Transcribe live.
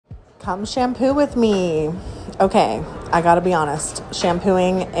Come shampoo with me. Okay, I gotta be honest.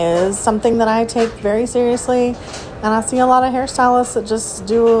 Shampooing is something that I take very seriously, and I see a lot of hairstylists that just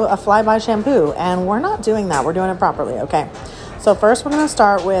do a fly-by shampoo, and we're not doing that. We're doing it properly, okay? So first we're gonna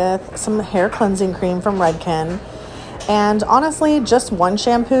start with some hair cleansing cream from Redken. And honestly, just one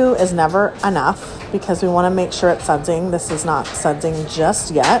shampoo is never enough because we wanna make sure it's sudsing. This is not sudsing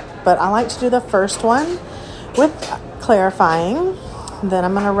just yet, but I like to do the first one with clarifying. Then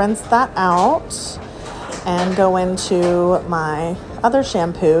I'm going to rinse that out and go into my other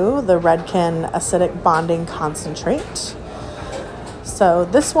shampoo, the Redken Acidic Bonding Concentrate. So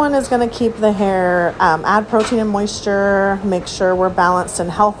this one is going to keep the hair, add protein and moisture, make sure we're balanced and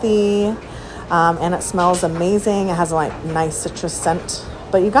healthy, and it smells amazing. It has a nice citrus scent,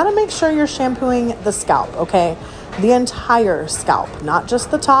 but you got to make sure you're shampooing the scalp, okay? The entire scalp, not just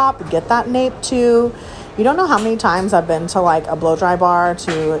the top. Get that nape too. You don't know how many times I've been to a blow dry bar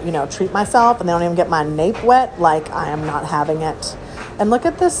to, treat myself, and they don't even get my nape wet. I am not having it. And look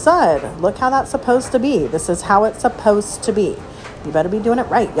at this sud. Look how that's supposed to be. This is how it's supposed to be. You better be doing it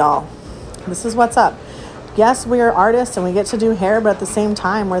right, y'all. This is what's up. Yes, we are artists and we get to do hair, but at the same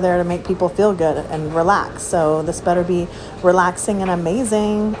time, we're there to make people feel good and relax. So this better be relaxing and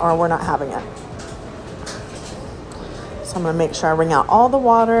amazing, or we're not having it. So I'm going to make sure I wring out all the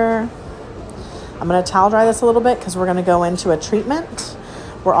water. I'm going to towel dry this a little bit because we're going to go into a treatment.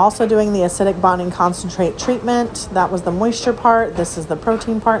 We're also doing the acidic bonding concentrate treatment. That was the moisture part. This is the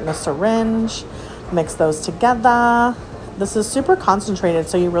protein part in a syringe. Mix those together. This is super concentrated,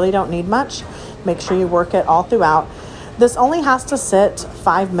 so you really don't need much. Make sure you work it all throughout. This only has to sit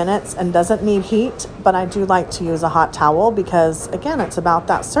 5 minutes and doesn't need heat, but I do like to use a hot towel because, again, it's about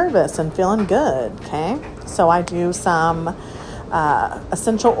that service and feeling good, okay? So I do some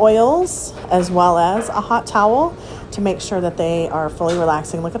essential oils as well as a hot towel to make sure that they are fully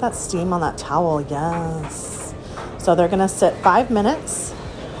relaxing. Look at that steam on that towel. Yes. So they're going to sit 5 minutes.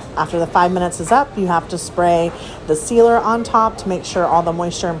 After the 5 minutes is up, you have to spray the sealer on top to make sure all the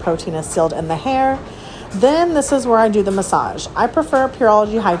moisture and protein is sealed in the hair. Then this is where I do the massage. I prefer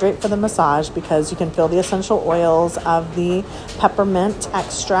Pureology Hydrate for the massage because you can feel the essential oils of the peppermint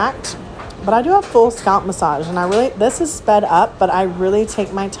extract. But I do a full scalp massage, and this is sped up, but I really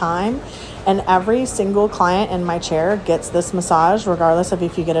take my time, and every single client in my chair gets this massage regardless of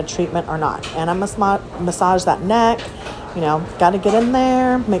if you get a treatment or not. And I must massage that neck, got to get in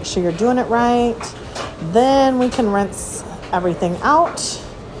there, make sure you're doing it right. Then we can rinse everything out,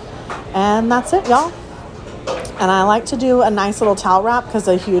 and that's it, y'all. And I like to do a nice little towel wrap because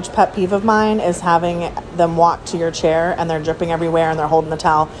a huge pet peeve of mine is having them walk to your chair and they're dripping everywhere and they're holding the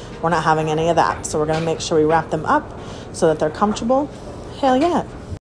towel. We're not having any of that. So we're going to make sure we wrap them up so that they're comfortable. Hell yeah.